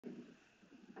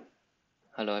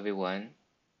Hello everyone.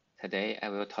 Today I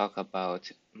will talk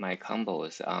about my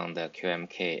combos on the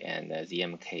QMK and the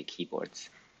ZMK keyboards.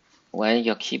 When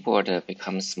your keyboard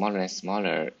becomes smaller and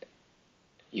smaller,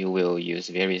 you will use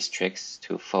various tricks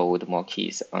to fold more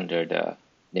keys under the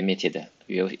limited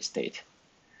real estate.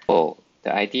 So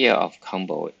the idea of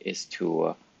combo is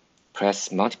to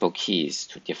press multiple keys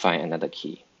to define another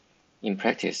key. In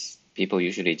practice, people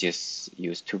usually just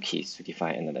use two keys to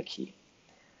define another key.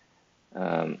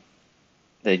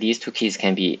 These two keys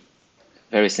can be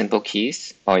very simple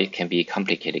keys, or it can be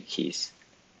complicated keys.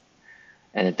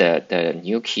 And the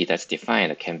new key that's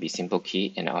defined can be simple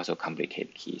key and also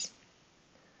complicated keys.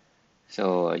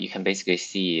 So you can basically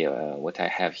see what I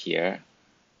have here.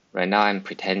 Right now I'm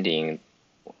pretending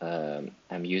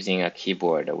I'm using a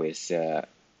keyboard with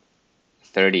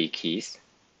 30 keys,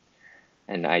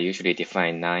 and I usually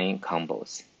define 9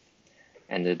 combos.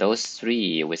 And those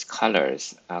 3 with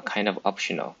colors are kind of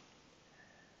optional,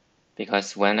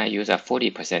 because when I use a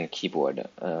 40% keyboard,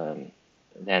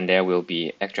 then there will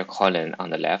be extra column on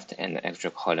the left and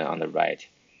extra column on the right.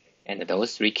 And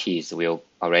those 3 keys will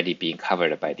already be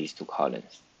covered by these 2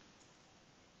 columns.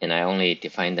 And I only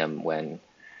define them when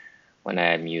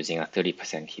I'm using a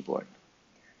 30% keyboard.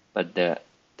 But the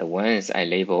ones I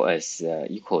label as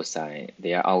equal sign,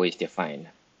 they are always defined,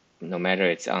 no matter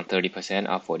it's on 30%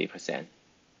 or 40%.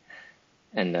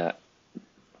 And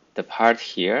the part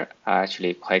here are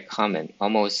actually quite common.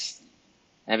 Almost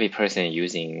every person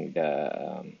using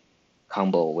the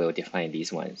combo will define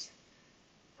these ones.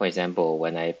 For example,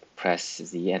 when I press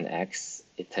Z and X,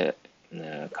 it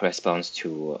corresponds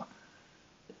to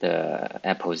the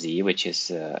Apple Z, which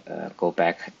is go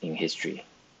back in history.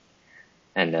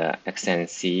 And X and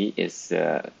C is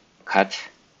cut.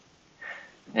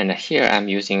 And here I'm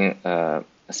using a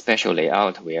special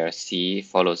layout where C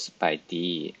follows by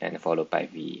D and followed by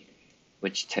V,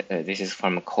 which this is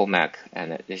from QMK,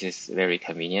 and this is very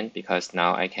convenient because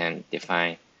now I can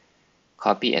define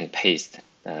copy and paste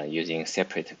using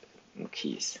separate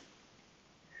keys.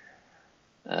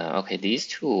 Okay, these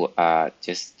two are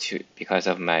just because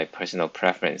of my personal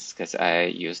preference, because I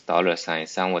use $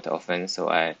 somewhat often, so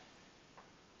I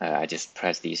just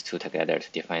press these two together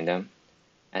to define them.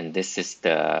 And this is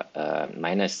the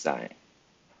minus sign.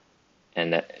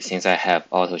 And since I have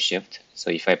auto shift,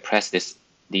 so if I press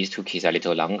these two keys a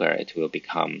little longer, it will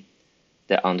become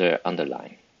the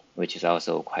underline, which is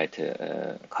also quite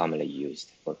commonly used.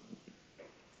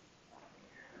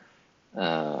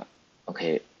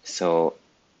 Okay, so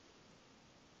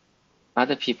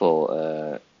other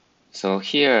people, so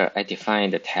here I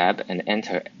define the tab and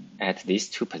enter at these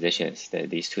two positions,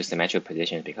 these two symmetric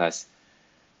positions, because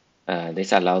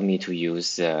this allows me to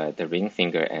use the ring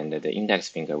finger and the index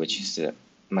finger, which is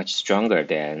much stronger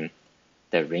than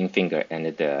the ring finger and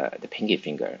the pinky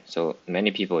finger. So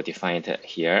many people define it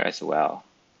here as well,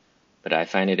 but I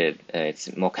find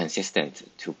it's more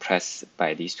consistent to press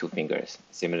by these two fingers.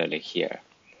 Similarly here,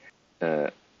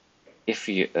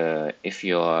 if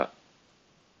your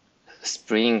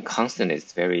spring constant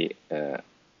is very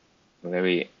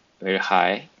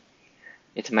high,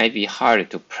 it might be hard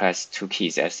to press two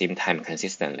keys at the same time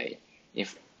consistently.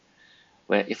 If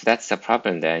that's a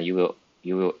problem, then you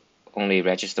will only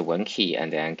register one key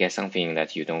and then get something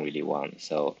that you don't really want.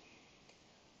 So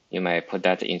you might put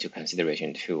that into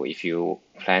consideration too. If you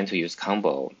plan to use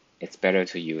combo, it's better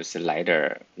to use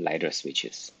lighter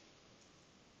switches.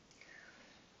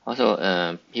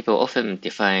 Also, people often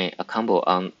define a combo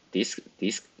on this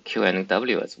Q and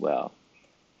W as well.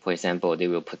 For example, they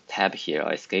will put tab here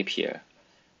or escape here.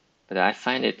 But I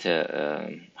find it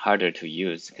harder to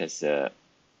use because,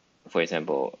 for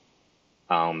example,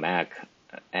 on Mac,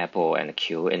 Apple and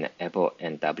Q and Apple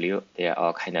and W, they are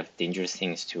all kind of dangerous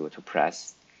things to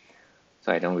press.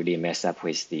 So I don't really mess up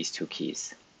with these two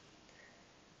keys.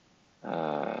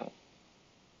 Okay,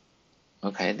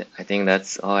 I think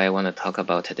that's all I want to talk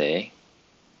about today.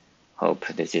 Hope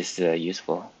this is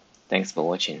useful. Thanks for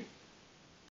watching.